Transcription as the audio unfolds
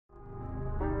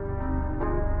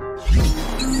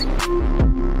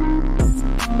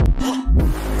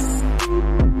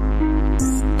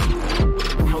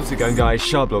going, guys?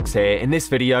 SharkBlox here. In this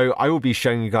video I will be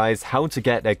showing you guys how to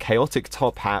get the chaotic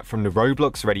top hat from the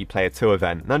ROBLOX Ready Player 2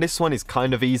 event. Now this one is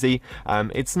kind of easy.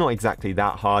 It's not exactly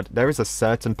that hard. There is a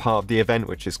certain part of the event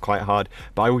which is quite hard,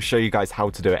 but I will show you guys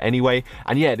how to do it anyway.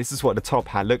 And yeah, this is what the top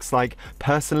hat looks like.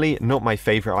 Personally, not my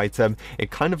favorite item. It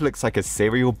kind of looks like a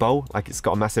cereal bowl, like it's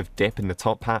got a massive dip in the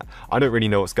top hat. I don't really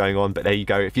know what's going on, but there you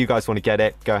go. If you guys want to get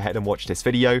it, go ahead and watch this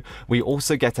video. We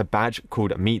also get a badge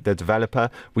called Meet the Developer.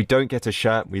 We don't get a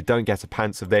shirt, we don't get a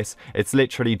pants of this. It's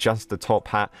literally just the top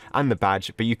hat and the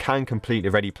badge, but you can complete the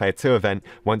Ready Player 2 event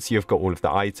once you've got all of the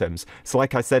items. So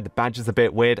like I said, the badge is a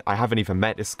bit weird. I haven't even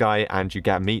met this guy, and you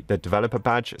get Meet the Developer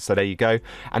badge, so there you go.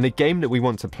 And the game that we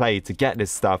want to play to get this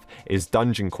stuff is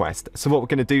Dungeon Quest. So what we're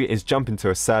going to do is jump into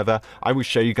a server. I will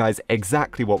show you guys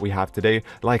exactly what we have to do.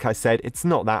 Like I said, it's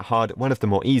not that hard, one of the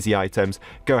more easy items.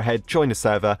 Go ahead, join the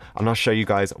server, and I'll show you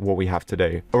guys what we have to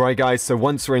do. Alright guys, so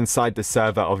once we're inside the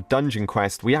server of Dungeon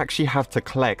Quest, we actually have to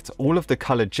collect all of the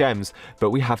colored gems,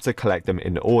 but we have to collect them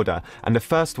in order. And the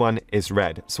first one is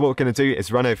red. So what we're going to do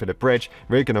is run over the bridge.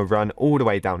 We're going to run all the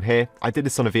way down here. I did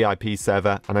this on a VIP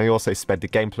server, and I also sped the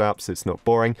gameplay up so it's not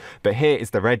boring. But here is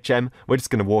the red gem. We're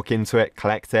just going to walk into it,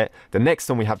 collect it. The next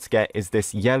one we have to get is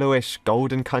this yellowish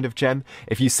golden kind of gem.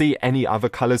 If you see any other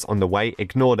colors on the way,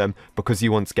 ignore them because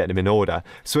you want to get them in order.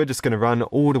 So we're just going to run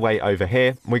all the way over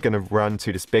here. We're going to run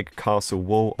to this big castle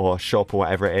wall or shop or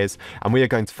whatever it is, and we are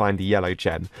going to find the yellow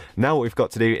gem. Now what we've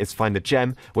got to do is find the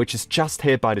gem which is just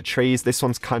here by the trees. This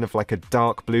one's kind of like a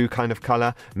dark blue kind of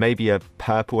color, maybe a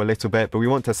purple a little bit, but we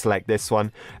want to select this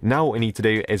one. Now what we need to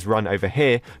do is run over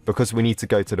here because we need to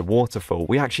go to the waterfall.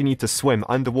 We actually need to swim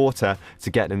underwater to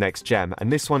get the next gem,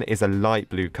 and this one is a light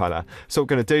blue color. So what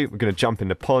we're going to do, we're going to jump in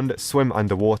the pond, swim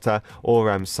underwater,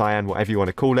 or cyan, whatever you want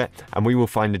to call it, and we will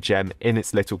find the gem in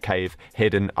its little cave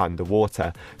hidden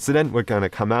underwater. So then we're going to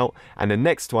come out, and the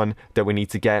next one that we need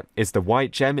to get is the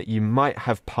white gem. You might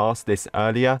have passed this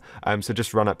earlier, so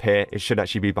just run up here. It should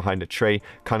actually be behind a tree,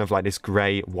 kind of like this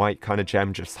grey white kind of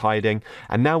gem just hiding.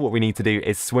 And now what we need to do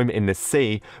is swim in the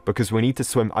sea, because we need to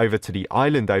swim over to the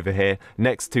island over here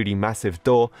next to the massive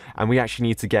door, and we actually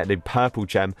need to get the purple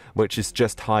gem which is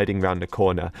just hiding around the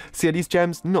corner. So yeah, these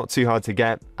gems not too hard to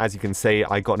get. As you can see,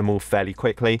 I got them all fairly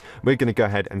quickly. We're going to go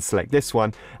ahead and select this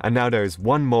one, and now there is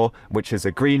one more which is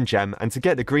a green gem, and to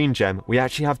get the green gem we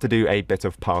actually have to do a bit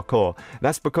of parkour.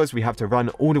 That's because we have to run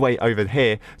all the way over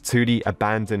here to the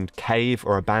abandoned cave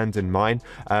or abandoned mine,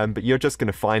 but you're just going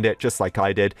to find it just like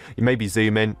I did. You maybe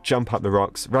zoom in, jump up the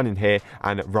rocks, run in here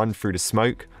and run through the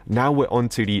smoke. Now we're on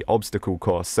to the obstacle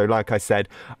course. So like I said,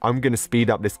 I'm going to speed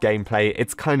up this gameplay.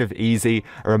 It's kind of easy.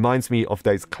 It reminds me of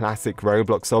those classic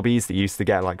Roblox obbies that you used to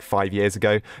get like 5 years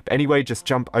ago. But anyway, just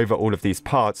jump over all of these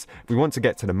parts. We want to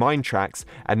get to the mine tracks,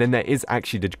 and then there is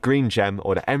actually the green gem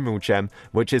or the emerald gem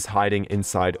which is hiding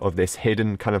inside of this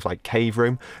hidden kind of like cave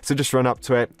room. So just run up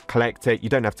to it, collect it. You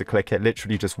don't have to click it,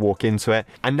 literally just walk into it.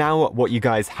 And now what you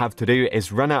guys have to do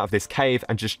is run out of this cave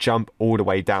and just jump all the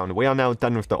way down. We are now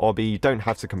done with the obby. You don't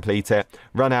have to complete it.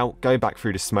 Run out, go back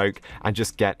through the smoke, and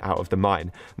just get out of the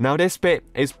mine. Now this bit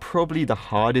is probably the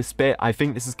hardest bit. I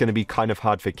think this is going to be kind of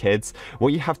hard for kids.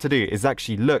 What you have to do is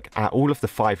actually look at all of the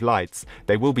 5 lights.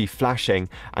 They will be flashing,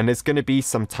 and there's going to be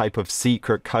some type of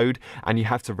secret code, and you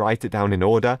have to write it down in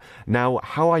order. Now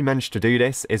how I managed to do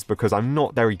this is because I'm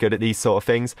not very good at these sort of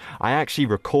things. I actually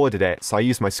recorded it, so I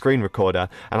used my screen recorder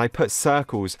and I put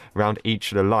circles around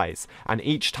each of the lights, and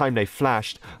each time they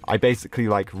flashed I basically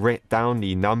like wrote down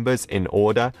the numbers in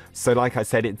order. So like I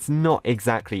said, it's not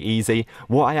exactly easy.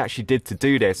 What I actually did to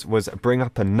do this was bring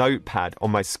up a notepad on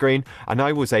my screen, and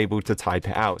I was able to type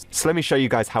it out. So let me show you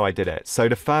guys how I did it. So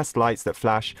the first lights that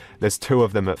flash, there's 2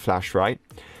 of them that flash, right?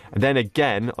 And then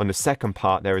again on the second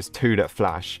part there is 2 that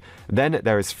flash. Then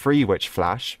there is 3 which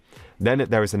flash. Then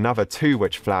there is another 2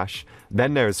 which flash.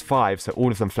 Then there is 5, so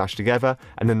all of them flash together,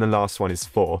 and then the last one is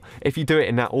 4. If you do it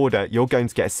in that order, you're going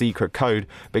to get a secret code,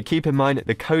 but keep in mind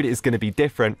the code is going to be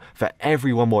different for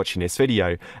everyone watching this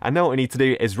video. And now what we need to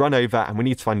do is run over, and we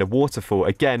need to find a waterfall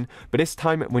again, but this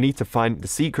time we need to find the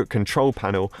secret control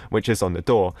panel which is on the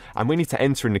door, and we need to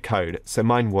enter in the code. So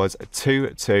mine was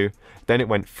 2 2, then it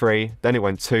went 3, then it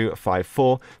went 2 5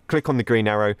 4. Click on the green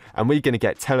arrow, and we're going to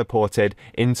get teleported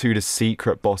into the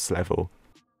secret boss level.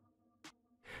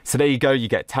 So there you go, you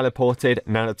get teleported.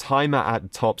 Now the timer at the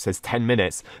top says 10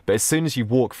 minutes, but as soon as you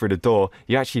walk through the door,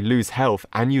 you actually lose health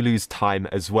and you lose time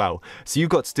as well. So you've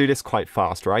got to do this quite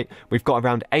fast, right? We've got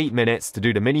around 8 minutes to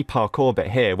do the mini parkour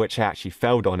bit here, which I actually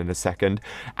failed on in a second,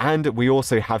 and we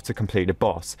also have to complete the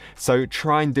boss. So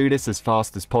try and do this as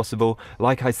fast as possible.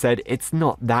 Like I said, it's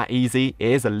not that easy.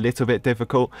 It is a little bit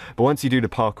difficult, but once you do the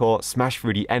parkour, smash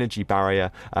through the energy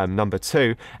barrier, number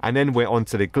 2, and then we're on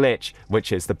to the glitch,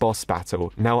 which is the boss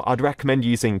battle. Now, I'd recommend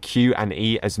using Q and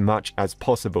E as much as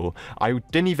possible. I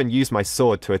didn't even use my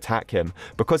sword to attack him.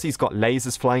 Because he's got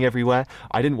lasers flying everywhere,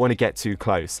 I didn't want to get too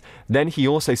close. Then he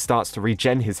also starts to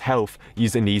regen his health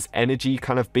using these energy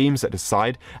kind of beams at the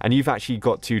side, and you've actually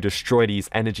got to destroy these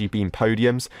energy beam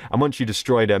podiums, and once you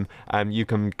destroy them, you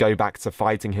can go back to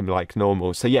fighting him like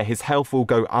normal. So yeah, his health will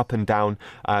go up and down,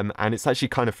 and it's actually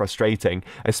kind of frustrating,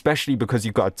 especially because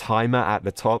you've got a timer at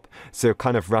the top, so you're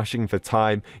kind of rushing for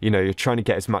time. You know, you're trying to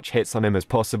get as much hits on him as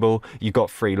possible. You've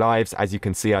got 3 lives. As you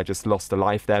can see, I just lost a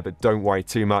life there, but don't worry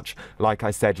too much. Like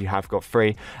I said, you have got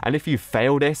 3. And if you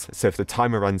fail this, so if the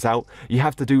timer runs out, you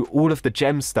have to do all of the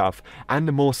gem stuff and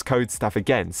the Morse code stuff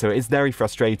again. So it is very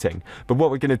frustrating. But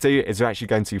what we're going to do is we're actually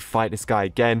going to fight this guy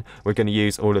again. We're going to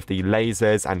use all of the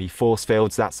lasers and the force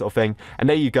fields, that sort of thing. And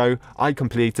there you go. I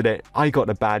completed it. I got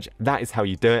the badge. That is how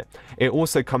you do it. It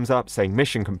also comes up saying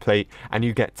mission complete, and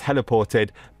you get teleported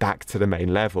back to the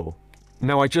main level.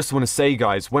 Now, I just want to say,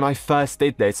 guys, when I first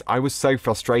did this, I was so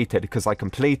frustrated because I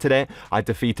completed it, I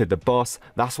defeated the boss.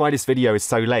 That's why this video is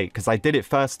so late, because I did it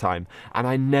first time and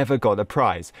I never got the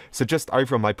prize. So just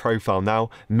over on my profile now,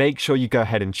 make sure you go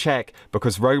ahead and check,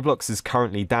 because Roblox is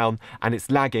currently down and it's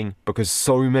lagging because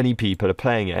so many people are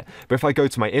playing it. But if I go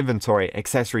to my inventory,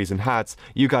 accessories and hats,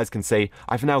 you guys can see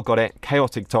I've now got it,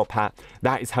 chaotic top hat.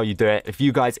 That is how you do it. If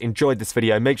you guys enjoyed this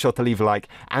video, make sure to leave a like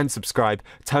and subscribe.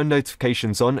 Turn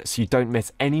notifications on so you don't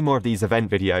miss any more of these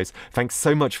event videos. Thanks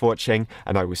so much for watching,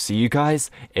 and I will see you guys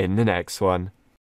in the next one.